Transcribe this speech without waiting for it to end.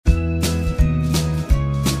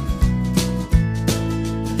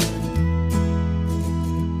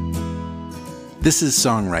This is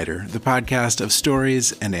Songwriter, the podcast of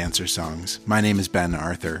stories and answer songs. My name is Ben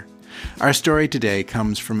Arthur. Our story today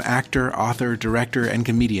comes from actor, author, director, and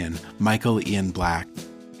comedian Michael Ian Black.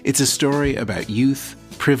 It's a story about youth,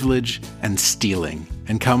 privilege, and stealing,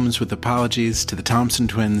 and comes with apologies to the Thompson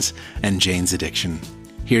twins and Jane's Addiction.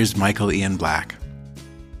 Here's Michael Ian Black.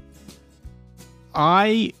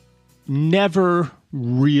 I never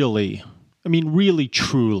really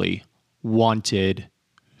truly wanted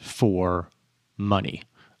for money.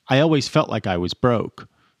 I always felt like I was broke,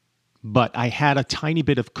 but I had a tiny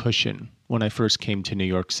bit of cushion when I first came to New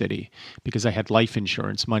York City because I had life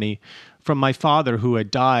insurance money from my father who had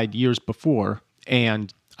died years before,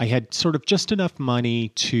 and I had sort of just enough money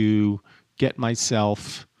to get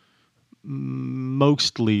myself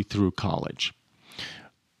mostly through college,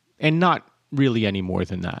 and not really any more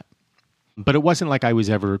than that. But it wasn't like I was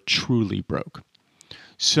ever truly broke.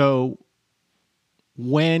 So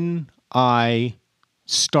when I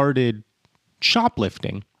started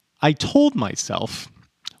shoplifting, I told myself,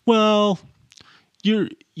 well,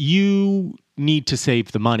 you need to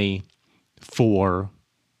save the money for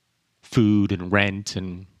food and rent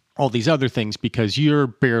and all these other things because you're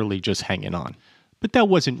barely just hanging on. But that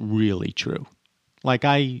wasn't really true. Like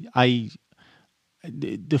the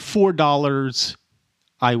 $4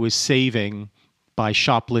 I was saving by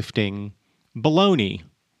shoplifting bologna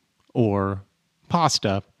or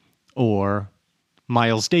pasta or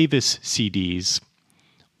Miles Davis CDs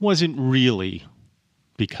wasn't really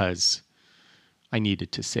because I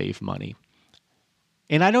needed to save money.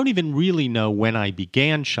 And I don't even really know when I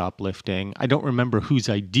began shoplifting. I don't remember whose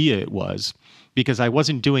idea it was because I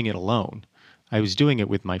wasn't doing it alone. I was doing it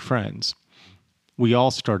with my friends. We all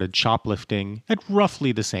started shoplifting at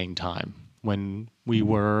roughly the same time when we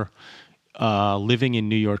were living in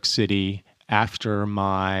New York City after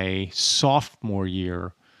my sophomore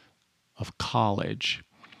year of college.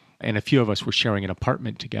 And a few of us were sharing an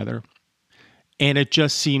apartment together. And it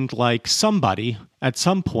just seemed like somebody at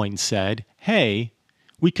some point said, hey,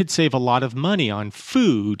 we could save a lot of money on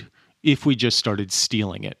food if we just started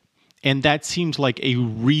stealing it. And that seemed like a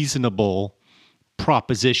reasonable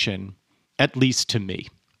proposition, at least to me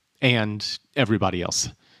and everybody else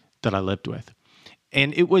that I lived with.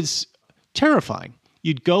 And it was terrifying.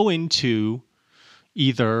 You'd go into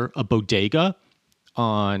either a bodega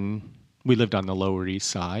we lived on the Lower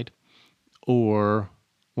East Side, or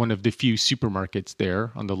one of the few supermarkets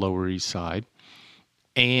there on the Lower East Side.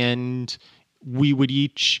 And we would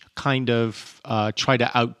each kind of try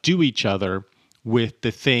to outdo each other with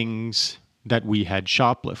the things that we had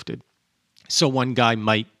shoplifted. So one guy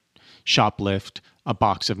might shoplift a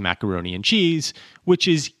box of macaroni and cheese, which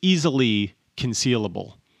is easily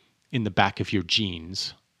concealable in the back of your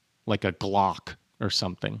jeans, like a Glock or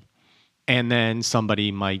something. And then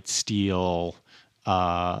somebody might steal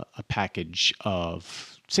a package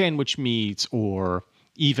of sandwich meats, or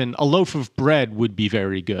even a loaf of bread would be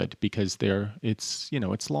very good because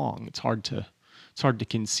it's long. It's hard to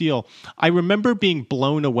conceal. I remember being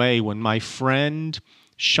blown away when my friend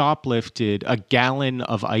shoplifted a gallon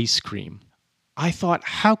of ice cream. I thought,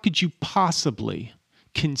 how could you possibly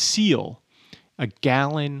conceal a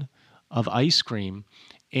gallon of ice cream?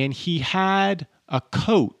 And he had a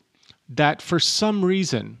coat that for some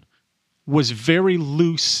reason was very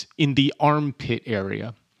loose in the armpit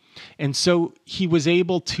area. And so he was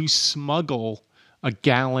able to smuggle a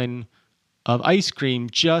gallon of ice cream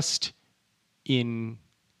just in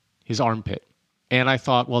his armpit. And I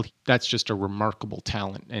thought, well, that's just a remarkable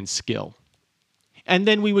talent and skill. And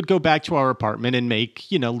then we would go back to our apartment and make,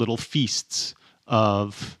 little feasts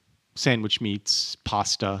of sandwich meats,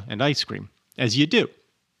 pasta, and ice cream, as you do.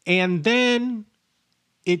 And then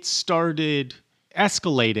it started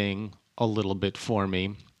escalating a little bit for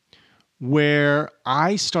me, where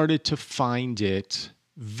I started to find it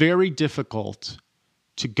very difficult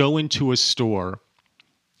to go into a store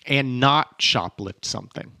and not shoplift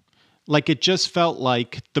something. Like, it just felt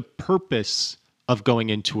like the purpose of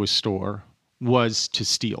going into a store was to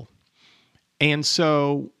steal. And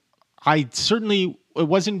so it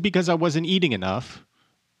wasn't because I wasn't eating enough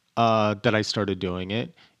that I started doing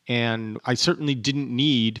it. And I certainly didn't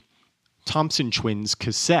need Thompson Twins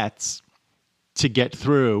cassettes to get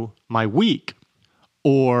through my week,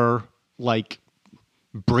 or like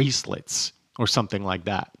bracelets or something like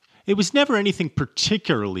that. It was never anything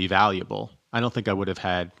particularly valuable. I don't think I would have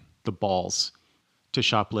had the balls to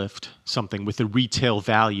shoplift something with a retail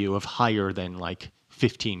value of higher than like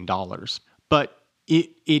 $15. But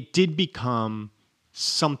it did become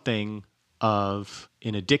something of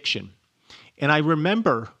an addiction. And I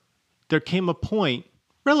remember there came a point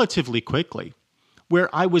relatively quickly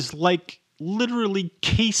where I was like literally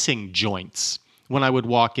casing joints when I would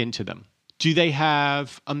walk into them. Do they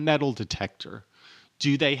have a metal detector?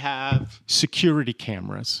 Do they have security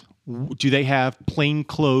cameras? Do they have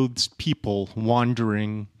plainclothes people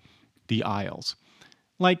wandering the aisles?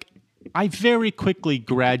 Like, I very quickly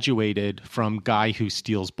graduated from guy who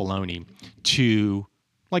steals bologna to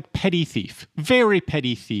like petty thief, very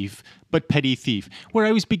petty thief, but petty thief, where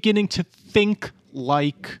I was beginning to think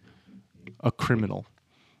like a criminal.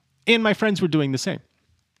 And my friends were doing the same.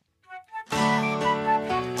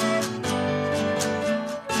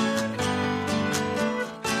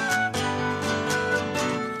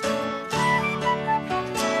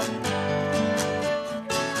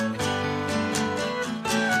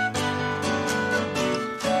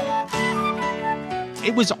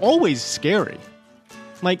 It was always scary.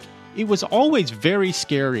 Like, it was always very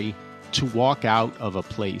scary to walk out of a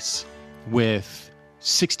place with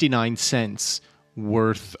 69 cents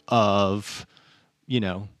worth of,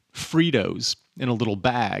 Fritos in a little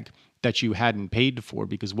bag that you hadn't paid for,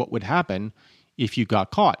 because what would happen if you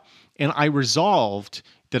got caught? And I resolved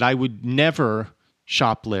that I would never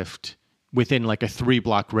shoplift within like a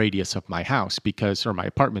 3-block radius of my house or my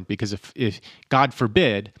apartment, because if God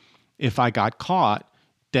forbid, if I got caught,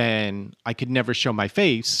 then I could never show my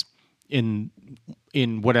face in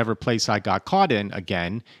whatever place I got caught in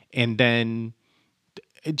again. And then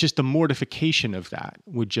just the mortification of that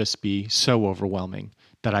would just be so overwhelming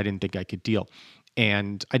that I didn't think I could deal.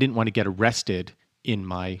 And I didn't want to get arrested in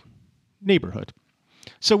my neighborhood.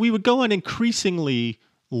 So we would go on increasingly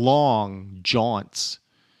long jaunts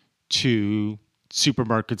to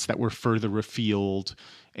supermarkets that were further afield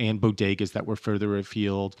and bodegas that were further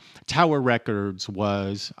afield. Tower Records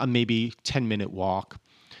was a maybe 10-minute walk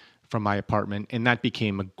from my apartment, and that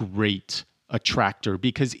became a great attractor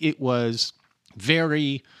because it was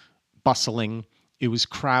very bustling, it was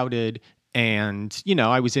crowded, and,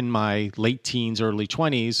 I was in my late teens, early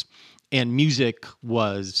 20s, and music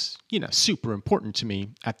was, super important to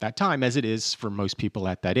me at that time, as it is for most people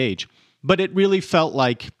at that age. But it really felt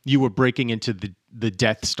like you were breaking into the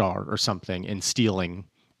Death Star or something and stealing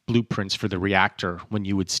blueprints for the reactor when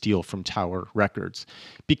you would steal from Tower Records,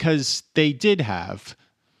 because they did have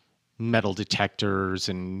metal detectors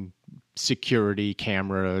and security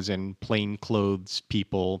cameras and plainclothes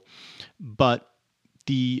people, but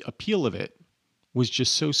the appeal of it was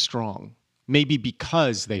just so strong, maybe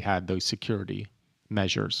because they had those security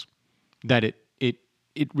measures, that it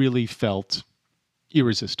really felt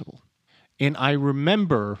irresistible. And I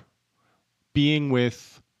remember being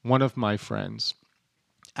with one of my friends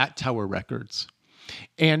at Tower Records,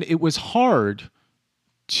 and it was hard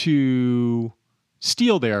to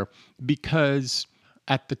steal there because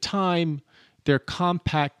at the time their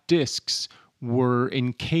compact discs were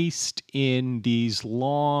encased in these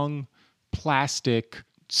long plastic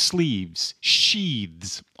sleeves,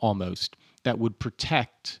 sheaths almost, that would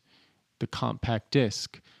protect the compact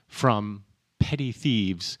disc from petty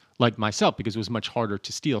thieves like myself, because it was much harder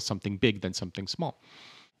to steal something big than something small.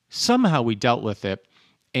 Somehow we dealt with it,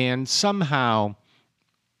 and somehow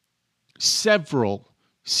several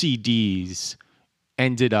CDs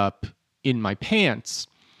ended up in my pants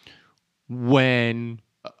when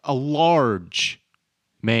a large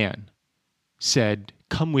man said,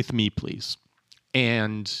 "Come with me, please."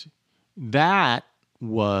 And that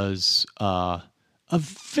was a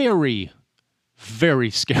very,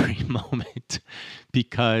 very scary moment,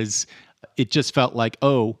 because it just felt like,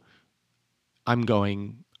 I'm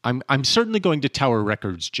certainly going to Tower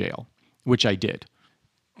Records jail, which I did.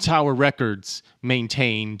 Tower Records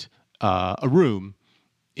maintained a room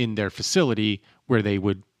in their facility where they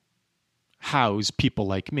would house people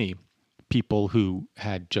like me, people who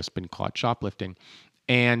had just been caught shoplifting.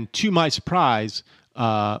 And to my surprise,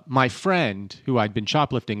 my friend who I'd been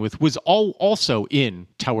shoplifting with was also in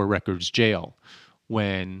Tower Records jail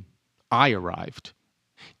when I arrived.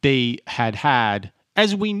 They had,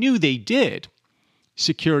 as we knew they did,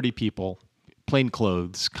 security people,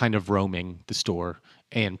 plainclothes, kind of roaming the store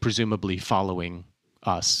and presumably following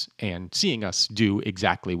us and seeing us do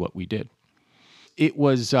exactly what we did. It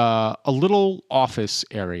was a little office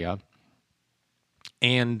area,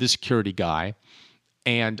 and the security guy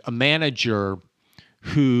and a manager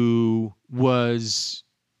who was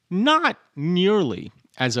not nearly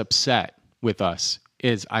as upset with us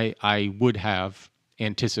as I would have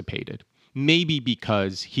anticipated. Maybe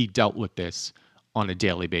because he dealt with this on a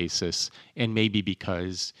daily basis, and maybe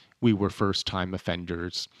because we were first-time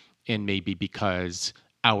offenders, and maybe because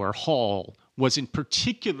our haul wasn't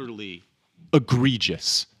particularly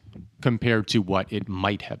egregious compared to what it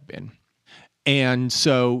might have been. And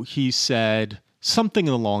so he said, something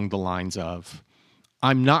along the lines of,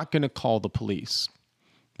 I'm not going to call the police,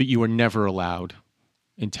 but you are never allowed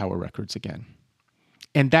in Tower Records again.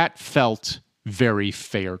 And that felt very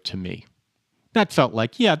fair to me. That felt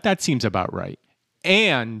like, yeah, that seems about right.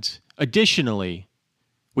 And additionally,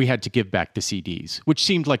 we had to give back the CDs, which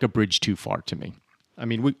seemed like a bridge too far to me. I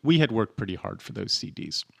mean, we had worked pretty hard for those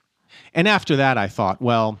CDs. And after that, I thought,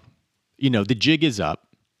 well, the jig is up.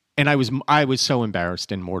 And I was so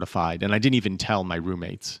embarrassed and mortified, and I didn't even tell my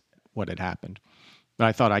roommates what had happened. But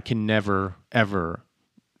I thought I can never, ever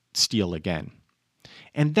steal again.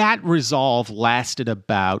 And that resolve lasted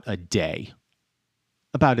about a day.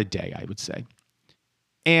 About a day, I would say.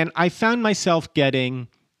 And I found myself getting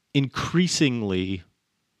increasingly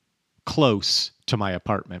close to my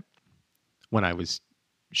apartment when I was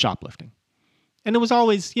shoplifting. And it was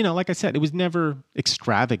always, like I said, it was never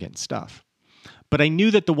extravagant stuff. But I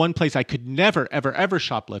knew that the one place I could never, ever, ever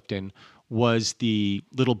shoplift in was the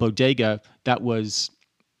little bodega that was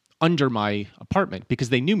under my apartment because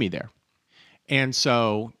they knew me there. And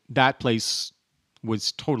so that place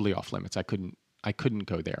was totally off limits. I couldn't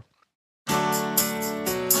go there.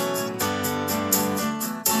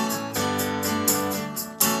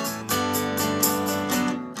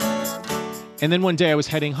 And then one day I was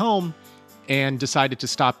heading home and decided to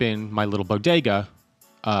stop in my little bodega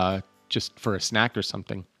just for a snack or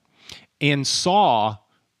something, and saw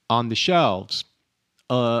on the shelves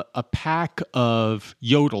a pack of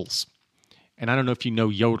Yodels. And I don't know if you know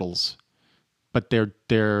Yodels, but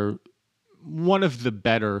they're one of the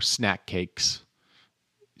better snack cakes,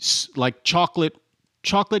 like chocolate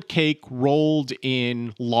cake rolled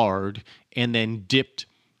in lard and then dipped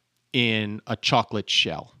in a chocolate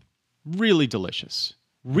shell. Really delicious.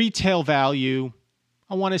 Retail value,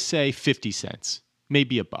 I want to say 50 cents,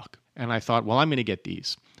 maybe $1. And I thought, well, I'm going to get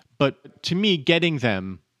these. But to me, getting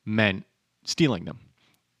them meant stealing them.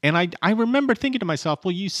 And I remember thinking to myself,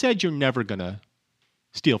 well, you said you're never going to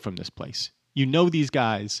steal from this place. You know these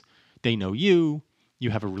guys. They know you. You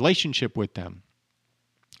have a relationship with them.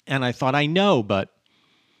 And I thought, I know, but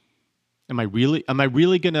am I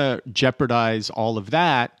really going to jeopardize all of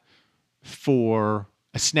that for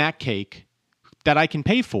a snack cake that I can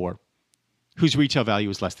pay for, whose retail value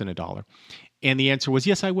is less than $1? And the answer was,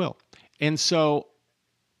 yes, I will. And so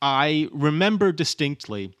I remember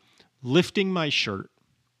distinctly lifting my shirt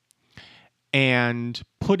and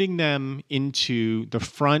putting them into the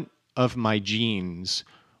front of my jeans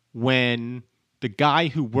when the guy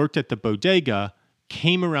who worked at the bodega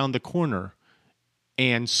came around the corner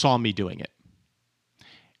and saw me doing it.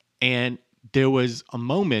 And there was a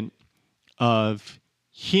moment of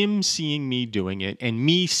him seeing me doing it and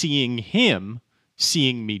me seeing him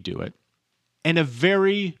seeing me do it, and a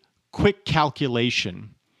very quick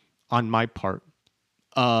calculation on my part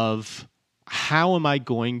of how am I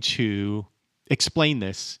going to explain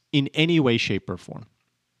this in any way, shape, or form.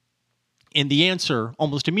 And the answer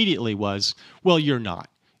almost immediately was, well, you're not.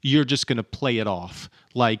 You're just going to play it off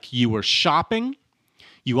like you were shopping.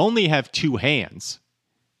 You only have 2 hands.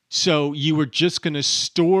 So you were just going to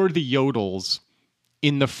store the Yodels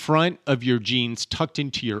in the front of your jeans tucked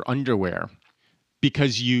into your underwear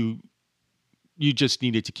because you just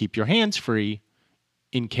needed to keep your hands free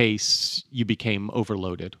in case you became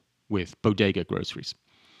overloaded with bodega groceries.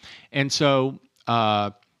 And so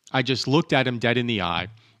I just looked at him dead in the eye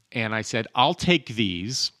and I said, I'll take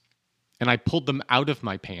these. And I pulled them out of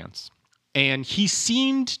my pants. And he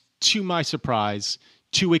seemed, to my surprise,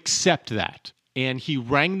 to accept that. And he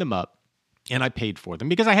rang them up and I paid for them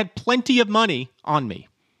because I had plenty of money on me.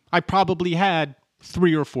 I probably had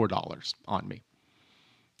 $3 or $4 on me.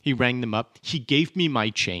 He rang them up. He gave me my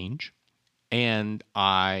change and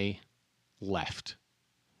I left.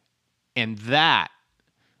 And that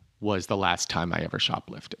was the last time I ever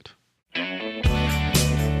shoplifted.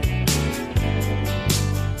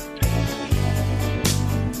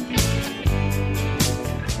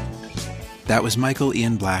 That was Michael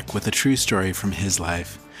Ian Black with a true story from his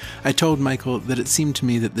life. I told Michael that it seemed to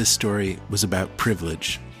me that this story was about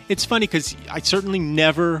privilege. It's funny because I certainly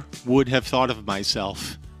never would have thought of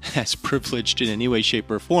myself as privileged in any way,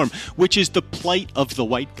 shape, or form, which is the plight of the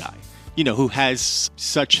white guy, who has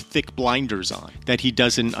such thick blinders on that he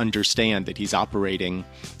doesn't understand that he's operating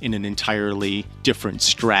in an entirely different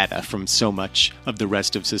strata from so much of the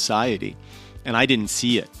rest of society. And I didn't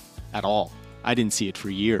see it at all. I didn't see it for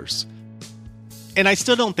years. And I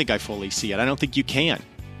still don't think I fully see it. I don't think you can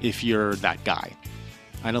if you're that guy.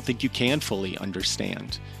 I don't think you can fully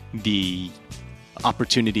understand the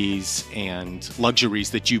opportunities and luxuries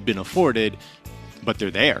that you've been afforded, but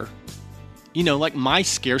they're there. Like my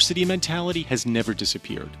scarcity mentality has never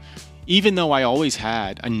disappeared. even though I always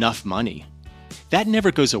had enough money. That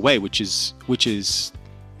never goes away, which is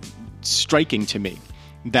striking to me.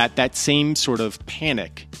 That same sort of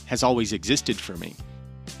panic has always existed for me.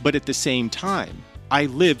 But at the same time, I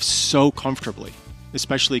live so comfortably,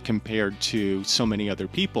 especially compared to so many other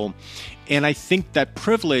people. And I think that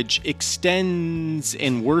privilege extends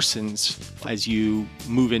and worsens as you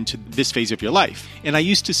move into this phase of your life. And I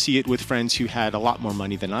used to see it with friends who had a lot more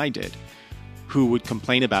money than I did, who would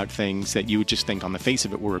complain about things that you would just think on the face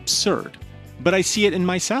of it were absurd. But I see it in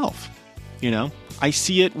myself, I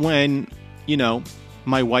see it when,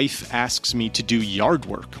 my wife asks me to do yard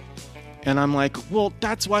work. And I'm like, well,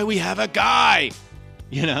 that's why we have a guy,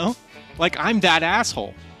 Like, I'm that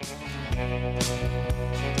asshole.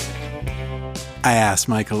 I asked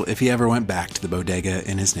Michael if he ever went back to the bodega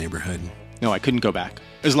in his neighborhood. No, I couldn't go back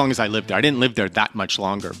as long as I lived there. I didn't live there that much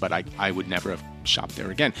longer, but I would never have shopped there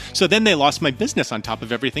again. So then they lost my business on top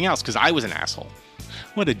of everything else because I was an asshole.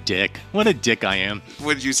 What a dick. What a dick I am.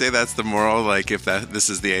 Would you say that's the moral? Like, if this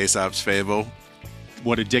is the Aesop's fable?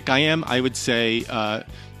 What a dick I am? I would say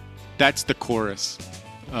that's the chorus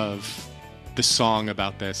of the song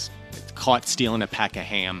about this. Caught stealing a pack of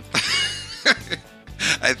ham.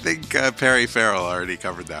 I think Perry Farrell already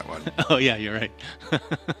covered that one. Oh, yeah, you're right.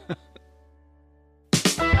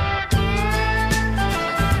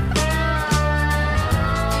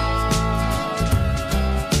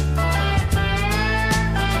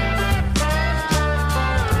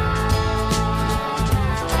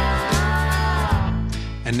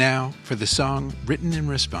 And now for the song written in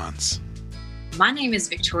response. My name is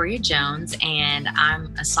Victoria Jones, and I'm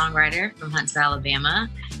a songwriter from Huntsville, Alabama.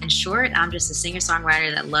 In short, I'm just a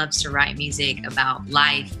singer-songwriter that loves to write music about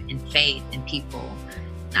life and faith and people.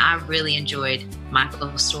 And I really enjoyed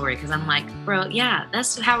Michael's story because I'm like, bro, yeah,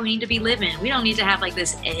 that's how we need to be living. We don't need to have like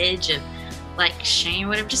this edge of like shame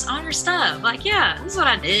or whatever. Just own your stuff. Like, yeah, this is what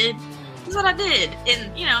I did. This is what I did.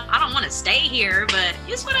 And, I don't want to stay here, but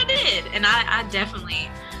it's what I did. And I definitely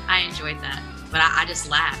enjoyed that. But I just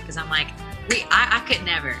laughed because I'm like, I could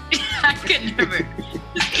never. I could never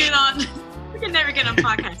just get on. We could never get on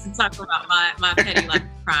podcasts and talk about my petty life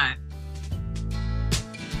crime.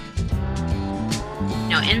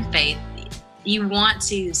 In faith, you want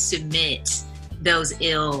to submit those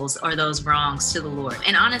ills or those wrongs to the Lord.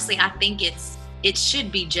 And honestly, I think it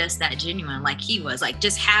should be just that genuine, like he was, like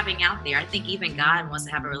just having out there. I think even God wants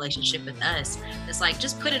to have a relationship with us. It's like,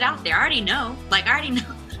 just put it out there. I already know.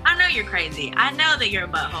 I know you're crazy. I know that you're a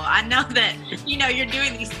butthole. I know that, you're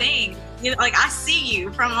doing these things. Like, I see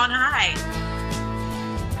you from on high.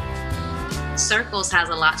 Circles has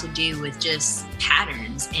a lot to do with just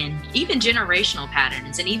patterns and even generational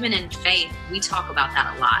patterns. And even in faith, we talk about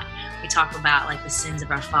that a lot. We talk about like the sins of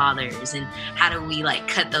our fathers and how do we like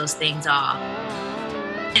cut those things off.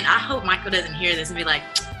 And I hope Michael doesn't hear this and be like,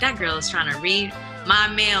 that girl is trying to read my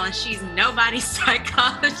mail and she's nobody's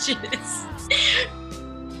psychologist.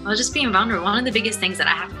 Well, just being vulnerable. One of the biggest things that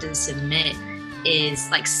I have to submit is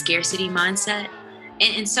like scarcity mindset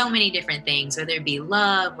in so many different things, whether it be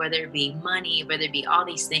love, whether it be money, whether it be all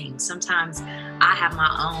these things. Sometimes I have my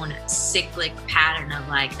own cyclic pattern of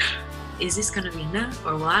like, is this going to be enough,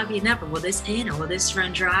 or will I be enough, or will this end, or will this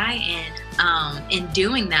run dry? And in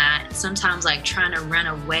doing that, sometimes like trying to run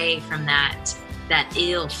away from that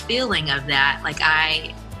ill feeling of that, like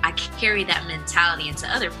I carry that mentality into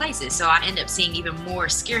other places. So I end up seeing even more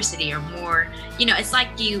scarcity or more, it's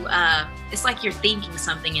like you're thinking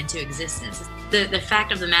something into existence. The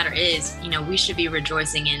fact of the matter is, we should be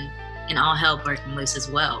rejoicing in all hell breaking loose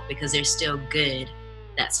as well, because there's still good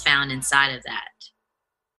that's found inside of that.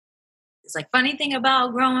 It's like, funny thing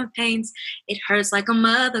about growing pains, it hurts like a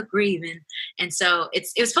mother grieving. And so it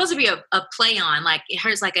was supposed to be a play on, like it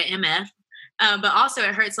hurts like an MF. But also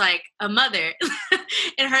it hurts like a mother.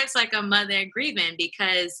 It hurts like a mother grieving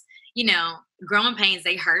because, growing pains,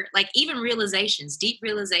 they hurt. Like even realizations, deep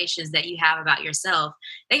realizations that you have about yourself,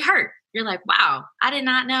 they hurt. You're like, wow, I did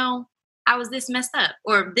not know I was this messed up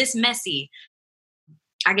or this messy.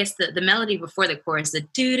 I guess the melody before the chorus, the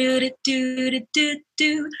do do do do do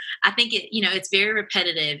do. I think it, it's very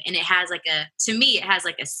repetitive, and it has to me, it has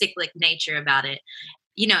like a cyclic nature about it.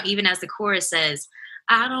 Even as the chorus says,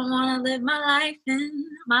 I don't want to live my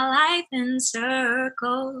life in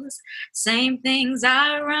circles. Same things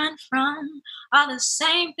I run from are the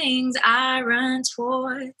same things I run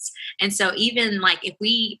towards. And so even like if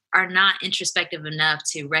we are not introspective enough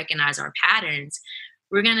to recognize our patterns,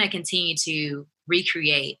 we're going to continue to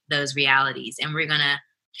recreate those realities, and we're going to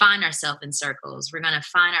find ourselves in circles. We're going to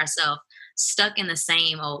find ourselves stuck in the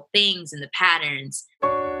same old things and the patterns.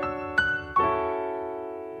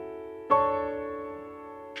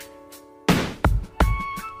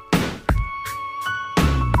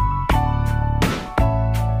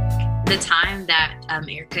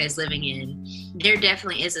 America is living in, there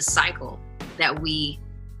definitely is a cycle that we're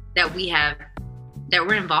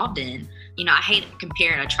involved in. You know, I hate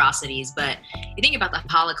comparing atrocities, but you think about the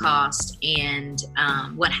Holocaust and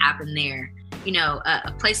what happened there. You know,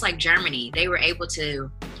 a place like Germany, they were able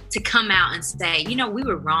to come out and say, you know, we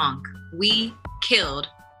were wrong. We killed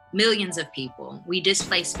millions of people. We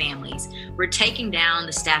displaced families. We're taking down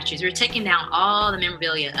the statues. We're taking down all the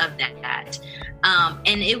memorabilia of that.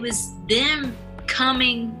 And it was them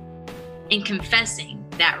coming and confessing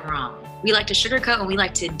that wrong. We like to sugarcoat and we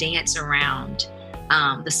like to dance around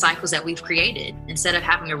the cycles that we've created instead of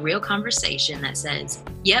having a real conversation that says,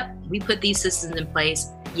 yep, we put these systems in place.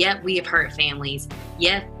 Yep, we have hurt families.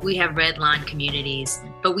 Yep, we have redlined communities,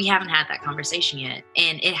 but we haven't had that conversation yet.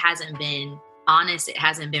 And it hasn't been honest. It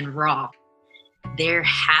hasn't been raw. There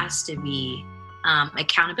has to be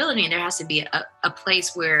accountability, and there has to be a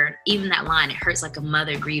place where even that line, it hurts like a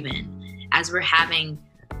mother grieving. As we're having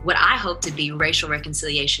what I hope to be racial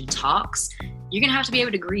reconciliation talks, you're going to have to be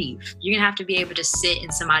able to grieve. You're going to have to be able to sit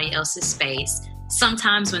in somebody else's space.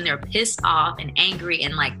 Sometimes when they're pissed off and angry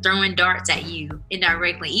and like throwing darts at you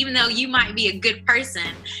indirectly, even though you might be a good person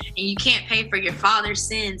and you can't pay for your father's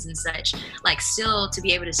sins and such, like still to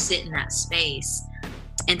be able to sit in that space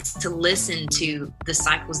and to listen to the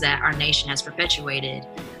cycles that our nation has perpetuated.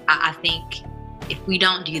 I think if we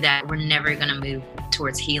don't do that, we're never going to move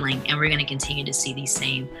towards healing, and we're going to continue to see these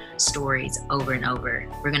same stories over and over.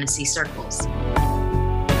 We're going to see circles.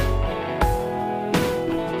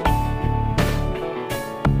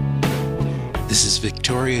 This is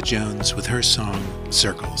Victoria Jones with her song,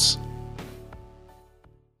 Circles.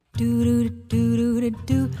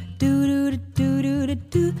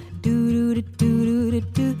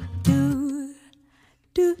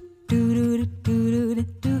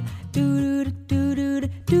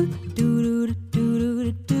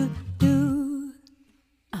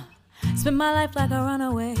 Spend my life like a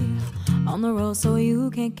runaway on the road so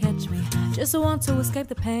you can't catch me. Just want to escape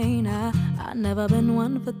the pain. I've never been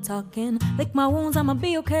one for talking. Lick my wounds, I'ma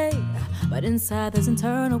be okay. But inside there's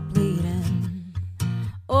internal bleeding.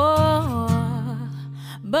 Oh,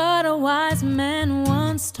 but a wise man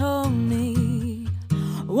once told me,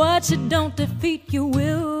 what you don't defeat, you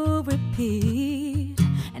will repeat.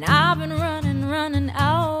 And I've been running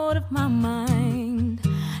out of my mind,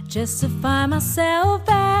 just to find myself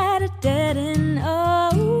at a dead end.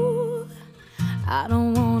 Oh, I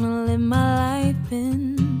don't wanna live my life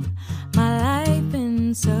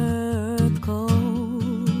in circles.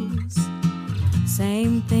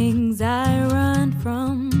 Same things I run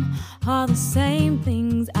from are the same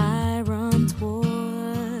things I run towards.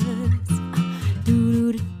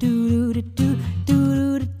 Do do do do do do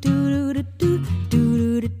do do do do do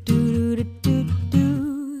do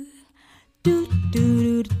do.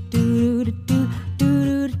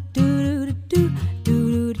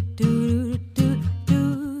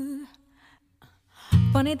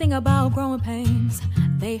 Funny thing about growing pains,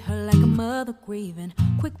 they hurt like a mother grieving.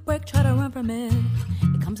 Quick break, try to run from it.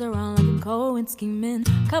 It comes around like a cold and scheming.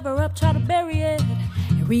 Cover up, try to bury it.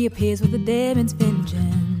 It reappears with a dead man's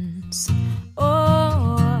vengeance.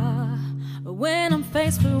 Oh, but when I'm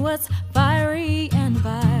faced with what's fiery and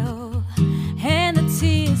vile, and the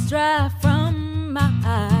tears dry from my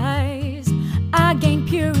eyes, I gain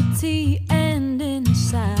purity and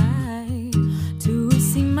insight to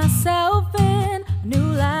see myself in a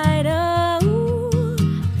new light. Oh,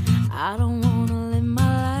 I don't wanna live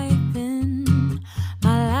my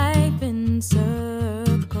life in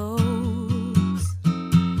circles.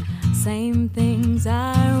 Same things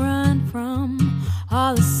I run from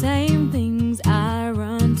are the same things I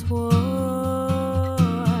run towards.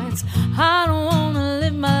 I don't wanna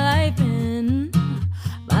live my life in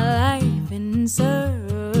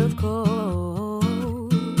circles.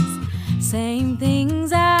 Same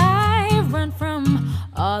things I run from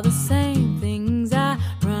are the same things I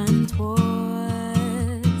run towards.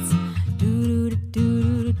 Do do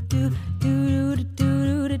do do do do do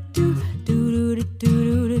do do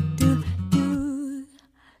do do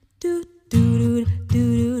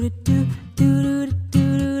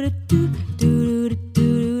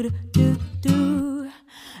do.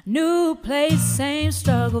 New place, same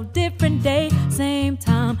struggle, different day, same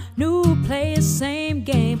time. New place, same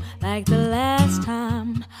game, like the last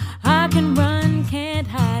time. I can run, can't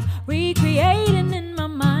hide, recreating in my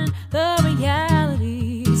mind the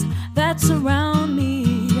realities that surround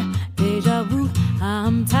me. Deja vu,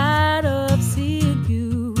 I'm tired of seeing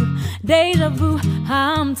you. Deja vu,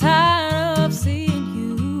 I'm tired of seeing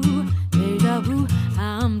you. Deja vu,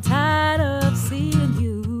 I'm tired of seeing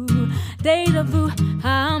you. Deja vu,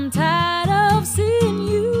 I'm tired of seeing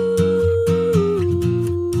you.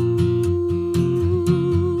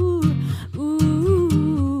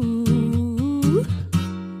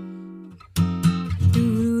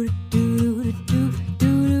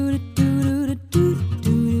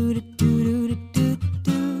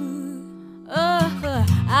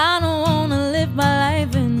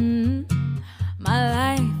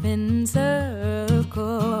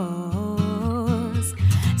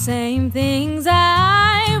 things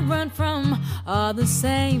I run from are the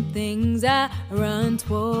same things I run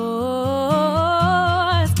towards.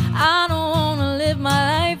 I don't wanna live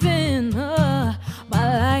my life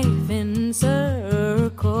in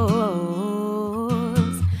circles.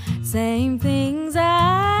 Same things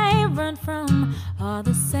I run from are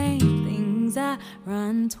the same things I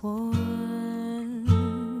run towards.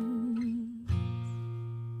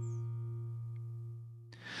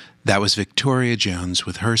 That was Victoria Jones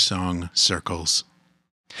with her song, Circles.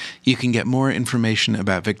 You can get more information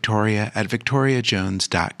about Victoria at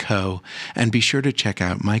victoriajones.co, and be sure to check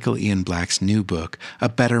out Michael Ian Black's new book, A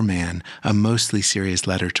Better Man, A Mostly Serious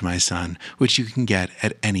Letter to My Son, which you can get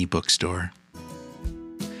at any bookstore.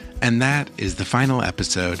 And that is the final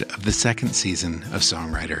episode of the second season of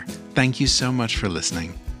Songwriter. Thank you so much for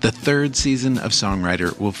listening. The third season of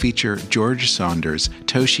Songwriter will feature George Saunders,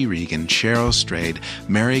 Toshi Regan, Cheryl Strayed,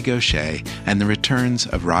 Mary Gaucher, and the returns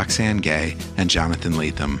of Roxane Gay and Jonathan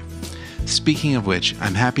Lethem. Speaking of which,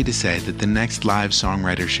 I'm happy to say that the next live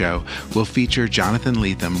Songwriter show will feature Jonathan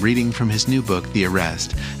Lethem reading from his new book, The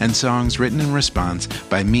Arrest, and songs written in response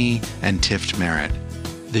by me and Tift Merritt.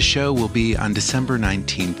 The show will be on December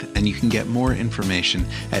 19th, and you can get more information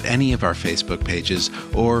at any of our Facebook pages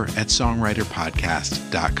or at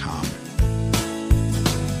songwriterpodcast.com.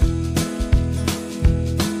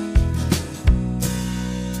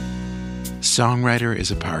 Songwriter is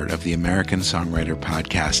a part of the American Songwriter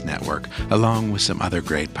Podcast Network, along with some other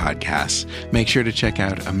great podcasts. Make sure to check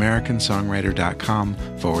out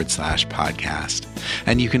americansongwriter.com/podcast.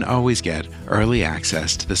 And you can always get early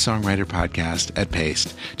access to the Songwriter Podcast at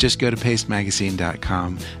Paste. Just go to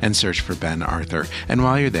pastemagazine.com and search for Ben Arthur. And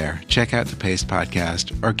while you're there, check out the Paste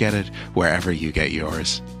Podcast or get it wherever you get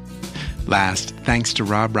yours. Last, thanks to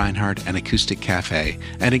Rob Reinhardt and Acoustic Cafe,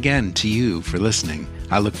 and again to you for listening.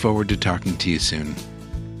 I look forward to talking to you soon.